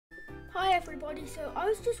Hi everybody, so I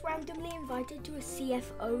was just randomly invited to a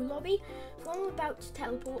CFO lobby, so I'm about to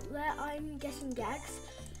teleport there. I'm getting gags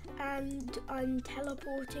and I'm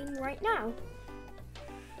teleporting right now.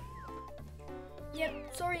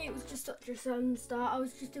 Yep, sorry it was just such a sudden start. I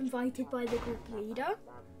was just invited by the group leader.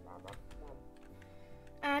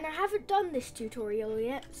 And I haven't done this tutorial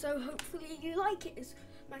yet, so hopefully you like it. It's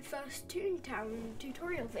my first ToonTown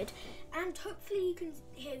tutorial vid, and hopefully you can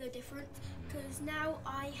hear the difference because now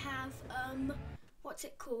I have what's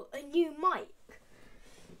it called, a new mic.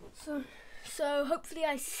 So hopefully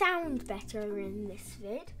I sound better in this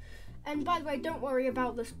vid. And by the way, don't worry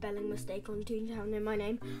about the spelling mistake on ToonTown in my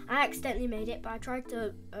name. I accidentally made it, but I tried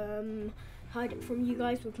to hide it from you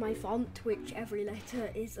guys with my font, which every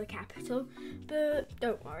letter is a capital. But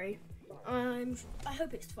don't worry, I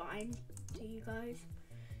hope it's fine to you guys.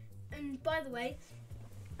 And by the way,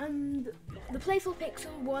 the Playful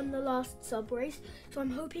Pixel won the last sub race, so I'm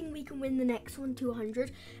hoping we can win the next one to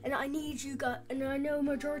 100. And I need you guys, and I know a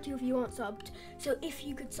majority of you aren't subbed, so if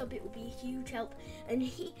you could sub, it would be a huge help. And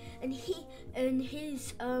his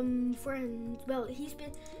friends, well,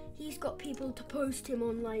 he's got people to post him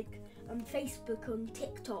on like Facebook, on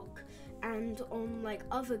TikTok, and on like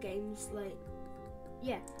other games, like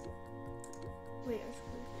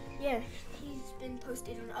he's been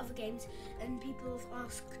posted on other games, and people have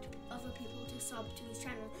asked other people to sub to his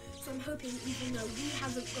channel. So I'm hoping, even though we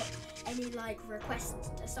haven't got any like requests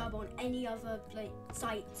to sub on any other like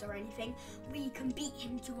sites or anything, we can beat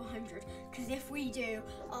him to 100. Because if we do,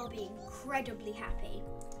 I'll be incredibly happy.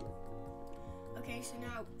 Okay, so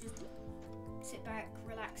now just sit back,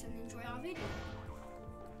 relax, and enjoy our video.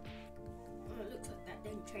 Oh, it looks like that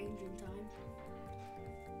didn't change in time.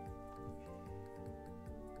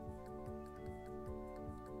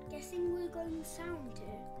 Guessing we're going sound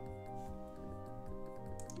here.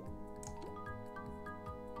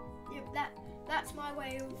 Yep, that's my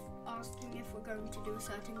way of asking if we're going to do a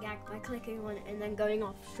certain gag, by clicking on it and then going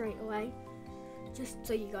off straight away. Just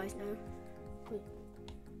so you guys know. Cool.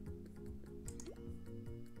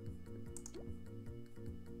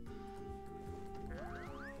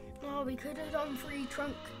 Oh, we could have done free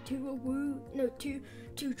trunk to a woo, no, two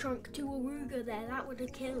trunk to a wooga there. That would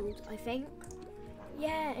have killed, I think.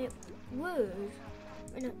 Yeah, it would.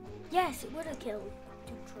 Yes, it would have killed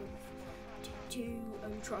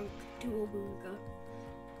trunk to a wooga.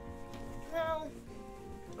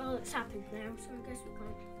 Well, it's happened now, so I guess we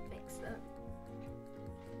can't fix that.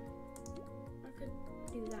 I could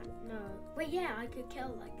do that. No. Wait, yeah, I could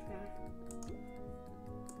kill like that.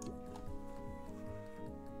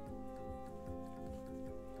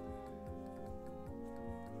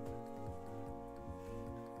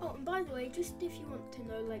 Oh, and by the way, just if you want to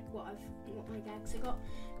know like what my gags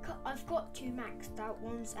I've got 2 maxed out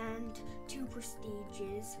ones and 2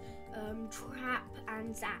 prestiges, trap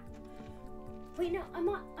and zap. Wait, no,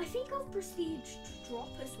 I think I've prestiged drop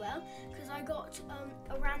as well, because I got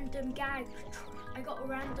a random gag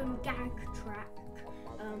track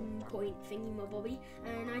point thingy-mabobby,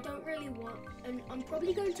 and I don't really want, and I'm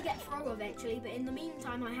probably going to get throw eventually, but in the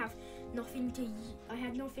meantime I had nothing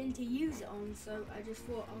to use it on, so I just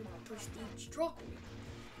thought I'll prestige drop it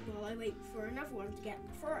while I wait for another one to get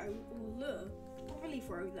throw or lure. Probably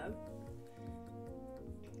throw though,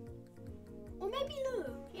 or maybe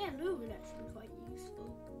lure. Yeah, lure would actually be quite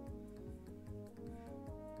useful.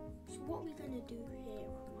 So what are we gonna do here, I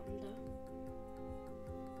wonder?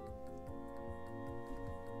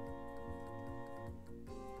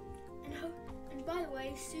 And by the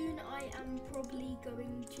way, soon I am probably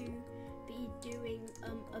going to be doing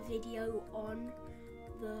a video on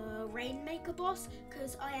the Rainmaker boss,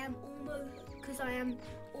 because I am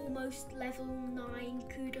almost level 9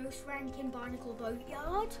 kudos rank in Barnacle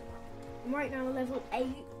Boatyard. I'm right now level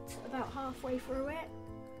 8, about halfway through it.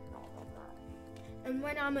 And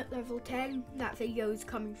when I'm at level 10, that video is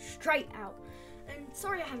coming straight out. And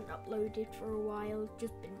sorry I haven't uploaded for a while,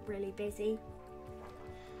 just been really busy.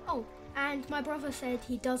 Oh, and my brother said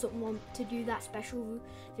he doesn't want to do that special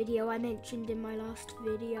video I mentioned in my last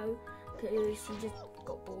video, because he just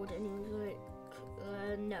got bored and he was like,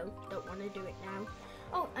 no, don't want to do it now.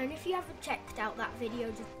 Oh, and if you haven't checked out that video,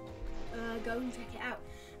 just go and check it out.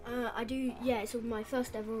 It's my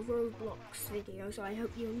first ever Roblox video, so I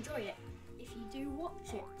hope you enjoy it, if you do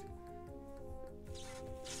watch it.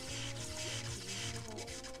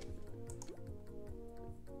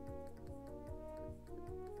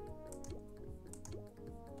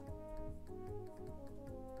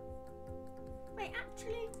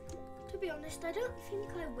 Actually, to be honest, I don't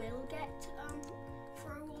think I will get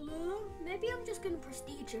throw or lure. Maybe I'm just going to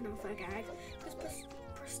prestige another gag, because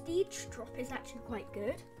prestige drop is actually quite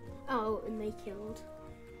good. Oh, and they killed.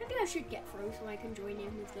 Maybe I should get through so I can join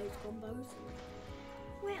in with those combos.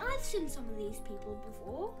 Wait, I've seen some of these people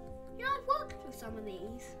before. Yeah, I've worked with some of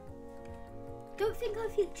these. Don't think I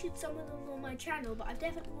featured some of them on my channel, but I've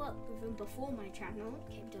definitely worked with them before my channel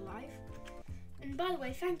came to life. And by the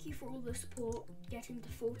way, thank you for all the support, getting to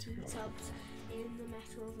 14 subs in the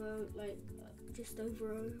matter of just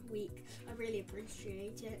over a week. I really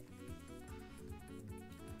appreciate it.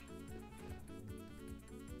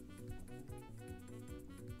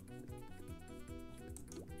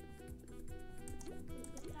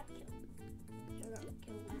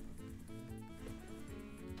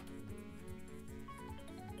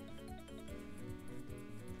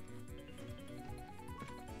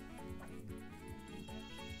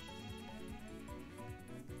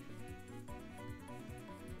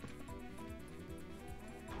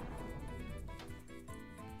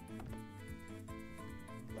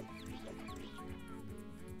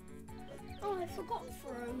 Oh, I forgot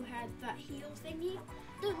Fro had that heal thingy.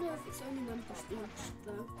 Don't know if it's only on prestige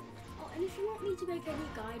though. Oh, and if you want me to make any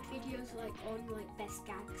guide videos on best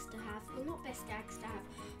gags to have, well not best gags to have,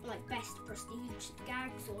 but best prestige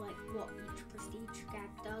gags or what each prestige gag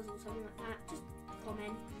does or something like that, just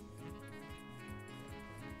comment.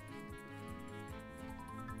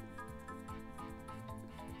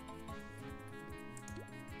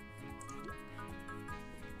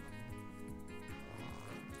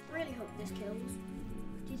 Really hope this kills.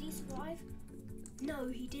 Did he survive? No,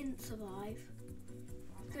 he didn't survive.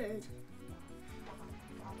 Good.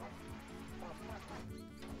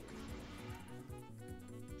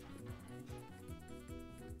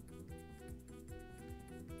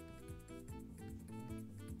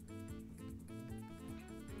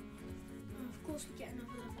 Of course we get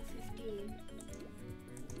another level 15.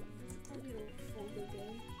 It's probably all for the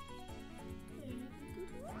game.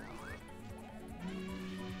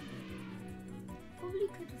 Probably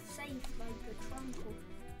could have saved a trunk or...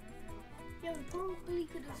 Yeah, we probably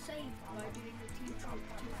could have saved by doing the 2 trunk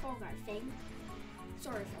 2 fog, I think.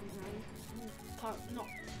 Sorry if I'm wrong. Not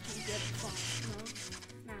too good at fast, no.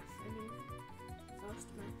 Math, I mean. Fast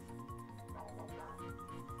math.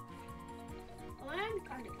 Well, I am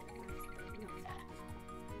kind of good at math, but not that.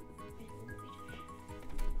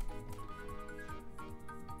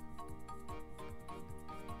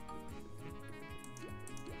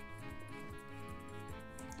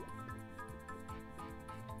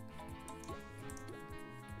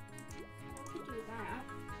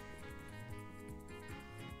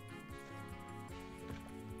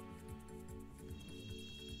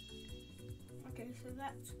 Okay, so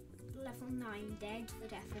that's level 9 dead for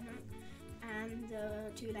definite, and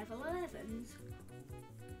 2 level 11s.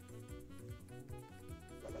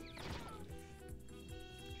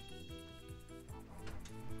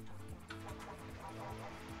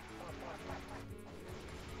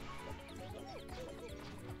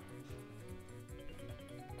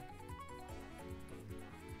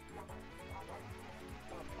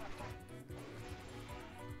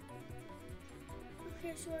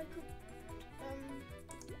 Okay, so I could,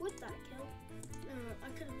 with that kill, I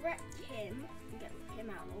could wreck him and get him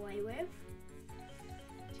out of the way with.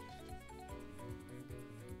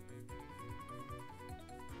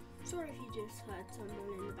 Sorry if you just heard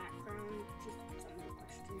someone in the background, just someone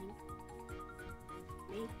questioning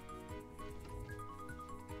me.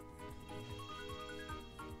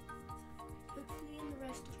 Hopefully in the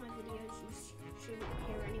rest of my videos you shouldn't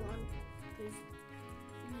hear anyone, because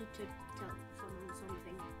you need to tell someone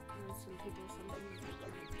something, or some people something,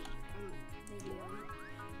 maybe on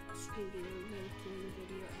a studio making the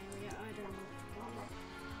video area, I don't know what to call it.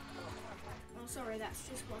 Oh sorry, that's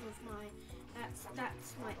just one of my,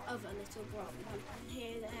 that's my other little brother you can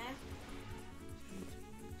hear there.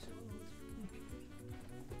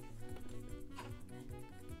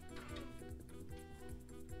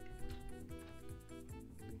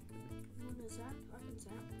 You wanna zap? I can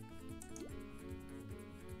zap.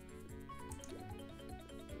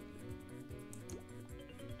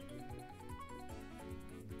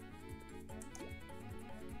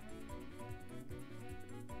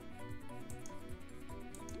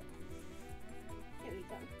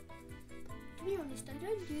 To be honest, I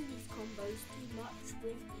don't do these combos too much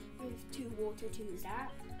with 2 water, 2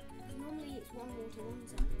 zap. Normally it's 1 water, 1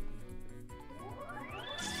 zap.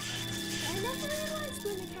 I never realised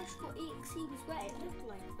when the cash got EXE was wet, it looked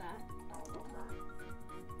like that.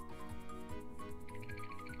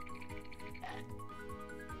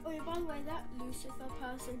 Oh yeah, by the way, that Lucifer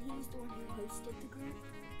person, he's the one who hosted the group.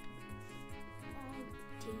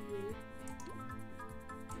 To you.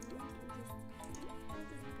 I'll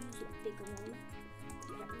just use a bigger one.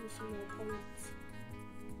 Get some more points.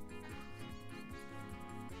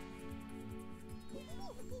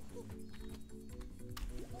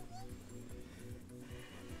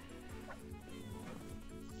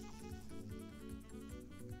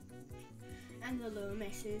 And the lower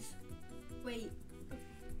misses. Wait,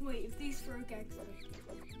 if these throw gags on it.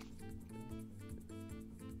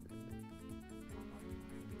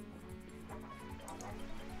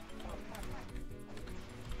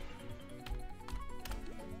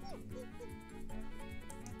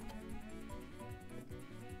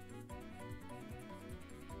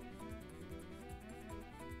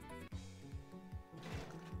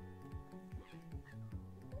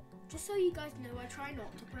 Just so you guys know, I try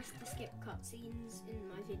not to press the skip cutscenes in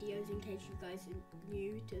my videos in case you guys are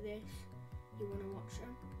new to this, you want to watch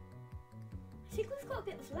them. I think we've got a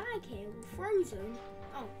bit of lag here, we're frozen.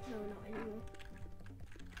 Oh, no, not anymore.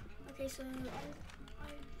 Okay, so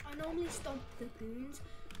I normally stomp the goons.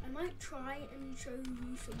 I might try and show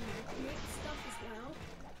you some magnet stuff as well.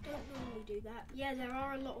 Don't normally do that. Yeah, there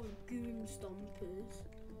are a lot of goon stompers.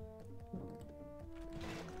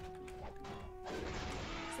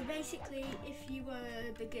 So basically, if you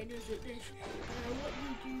were beginners at this, what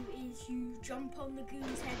you do is you jump on the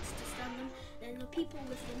goons' heads to stun them, then the people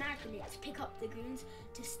with the magnets pick up the goons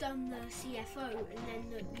to stun the CFO,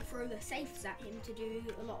 and then you throw the safes at him to do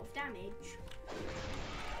a lot of damage.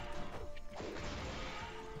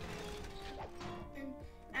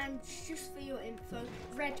 And just for your info,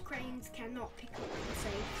 red cranes cannot pick up the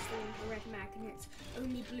safes or the red magnets,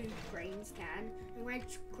 only blue cranes can, and red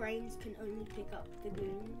cranes can only pick up the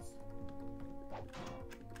goons.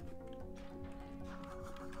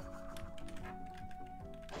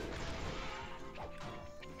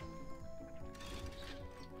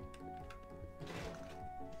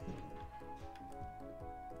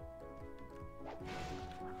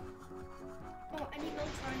 Oh, and he will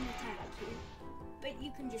try and attack you. But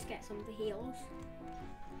you can just get some of the heals.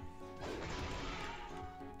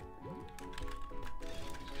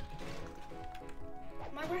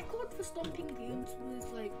 My record for stomping goons was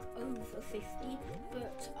like over 50,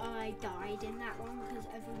 but I died in that one because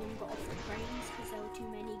everyone got off the cranes because there were too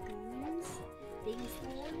many goons being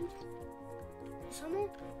spawned. Someone,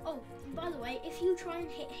 oh, and by the way, if you try and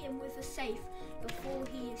hit him with a safe before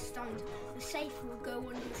he is stunned, the safe will go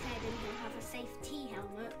on his head and he'll have a safety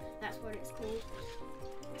helmet. That's what it's called.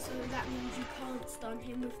 So that means you can't stun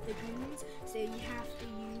him with the goons, so you have to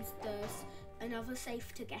use another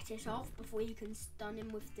safe to get it off before you can stun him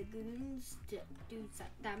with the goons to do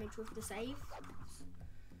damage with the safe.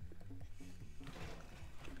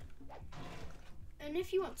 And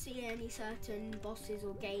if you want to see any certain bosses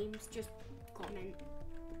or games, just comment.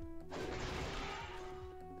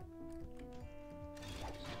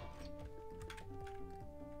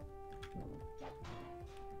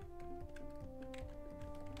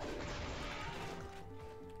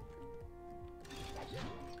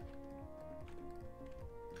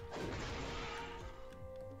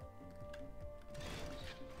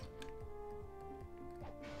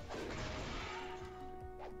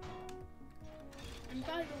 And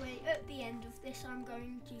by the way, at the end of this, I'm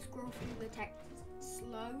going to scroll through the text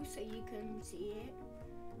slow so you can see it.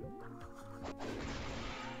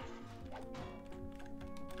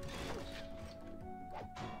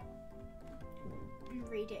 And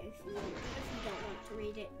read it if you want, but if you don't want to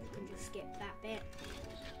read it, you can just skip that bit.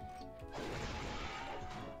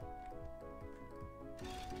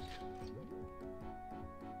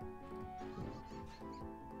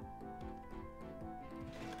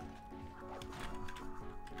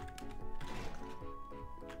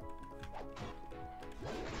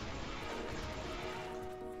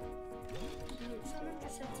 Someone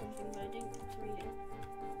just said something, but I didn't read it.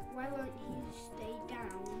 Why won't he stay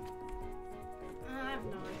down? I have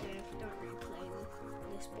no idea. I don't really play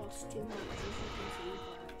this boss too much, as you can see,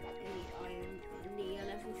 but I am only a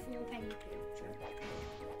level 4 penny pincher.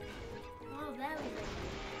 Oh, there we go.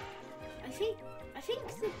 I think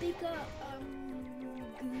the bigger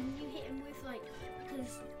goon you hit him with, like,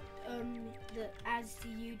 because as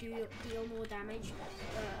you deal more damage,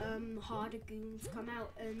 harder goons come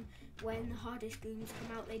out, and when the hardest goons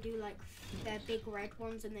come out, they do like, they're big red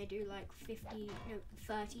ones, and they do like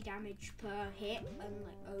 30 damage per hit and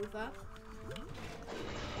like over.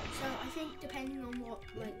 So I think depending on what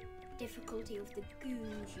like difficulty of the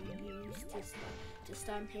goons you use to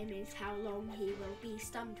stun him is how long he will be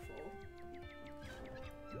stunned for.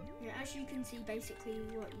 Yeah, as you can see, basically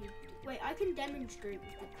what you... Wait, I can demonstrate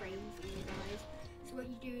with the crane for you guys. So what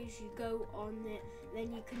you do is you go on it,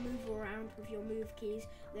 then you can move around with your move keys,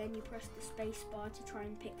 then you press the space bar to try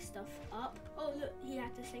and pick stuff up. Oh look, he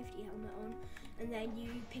had the safety helmet on. And then you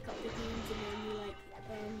pick up the goons and then you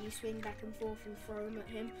you swing back and forth and throw them at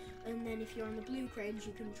him. And then if you're on the blue cranes,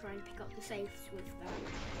 you can try and pick up the safes with that.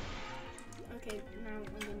 Okay, now I'm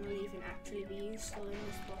going to leave and actually be useful in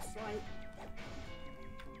this boss fight.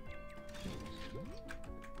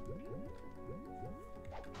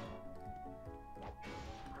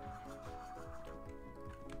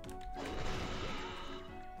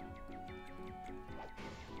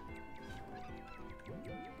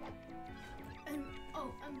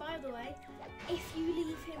 And by the way, if you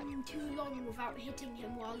leave him too long without hitting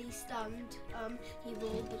him while he's stunned, he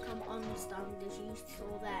will become unstunned, as you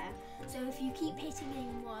saw there. So if you keep hitting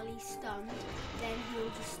him while he's stunned, then he'll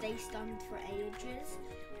just stay stunned for ages.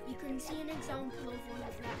 You can see an example of one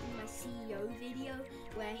of that in my CEO video,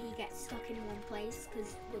 where he gets stuck in one place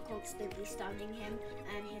because we're constantly stunning him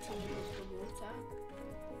and hitting him with the water.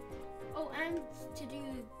 Oh, and to do,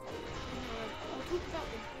 I'll talk about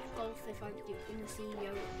the golf if I do in the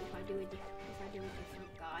CEO, if I do a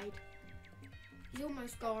different guide. He's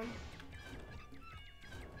almost gone.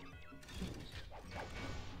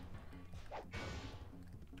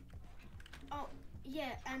 Oh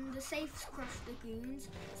yeah, and the safes crush the goons.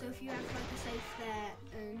 So if you have like a safe there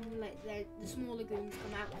and like the smaller goons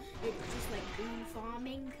come out, it's just like goon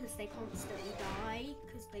farming because they constantly die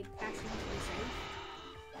because they bash into the safe.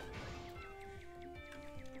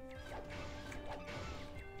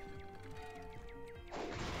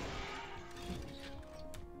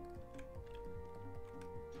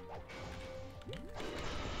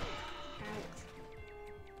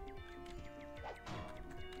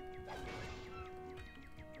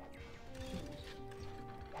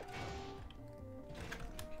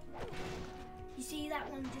 See,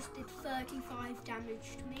 that one just did 35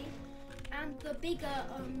 damage to me. And the bigger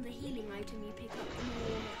the healing item you pick up, the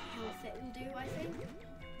more health it will do, I think.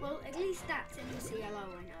 Well, at least that's in the CLO,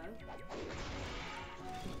 I know.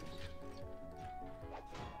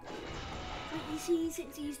 But you see,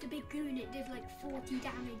 since he used a big goon, it did like 40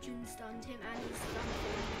 damage and stunned him, and he's stunned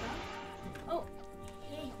for longer. Oh,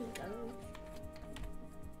 here we go.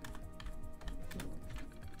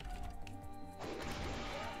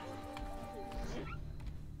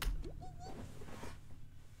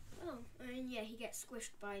 And yeah, he gets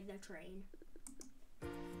squished by the train.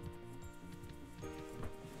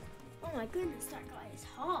 Oh my goodness, that guy is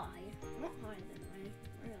high. Not higher than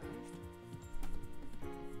I realised.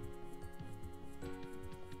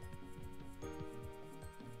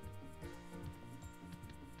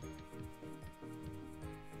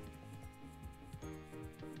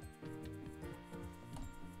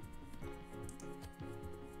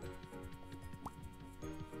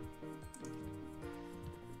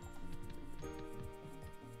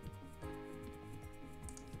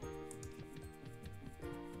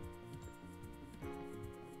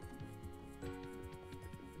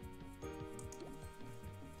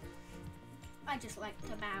 I just like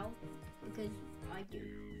to bow because I do.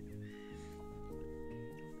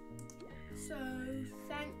 So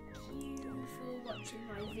thank you for watching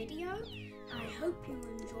my video. I hope you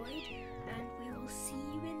enjoyed, and we will see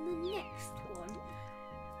you in the next one.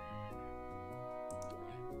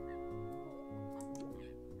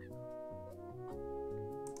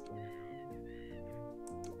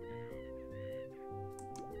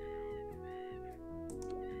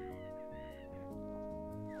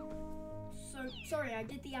 Sorry, I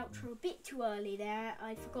did the outro a bit too early there.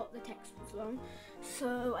 I forgot the text was long.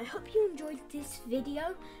 So I hope you enjoyed this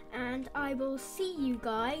video, and I will see you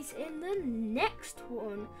guys in the next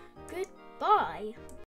one. Goodbye.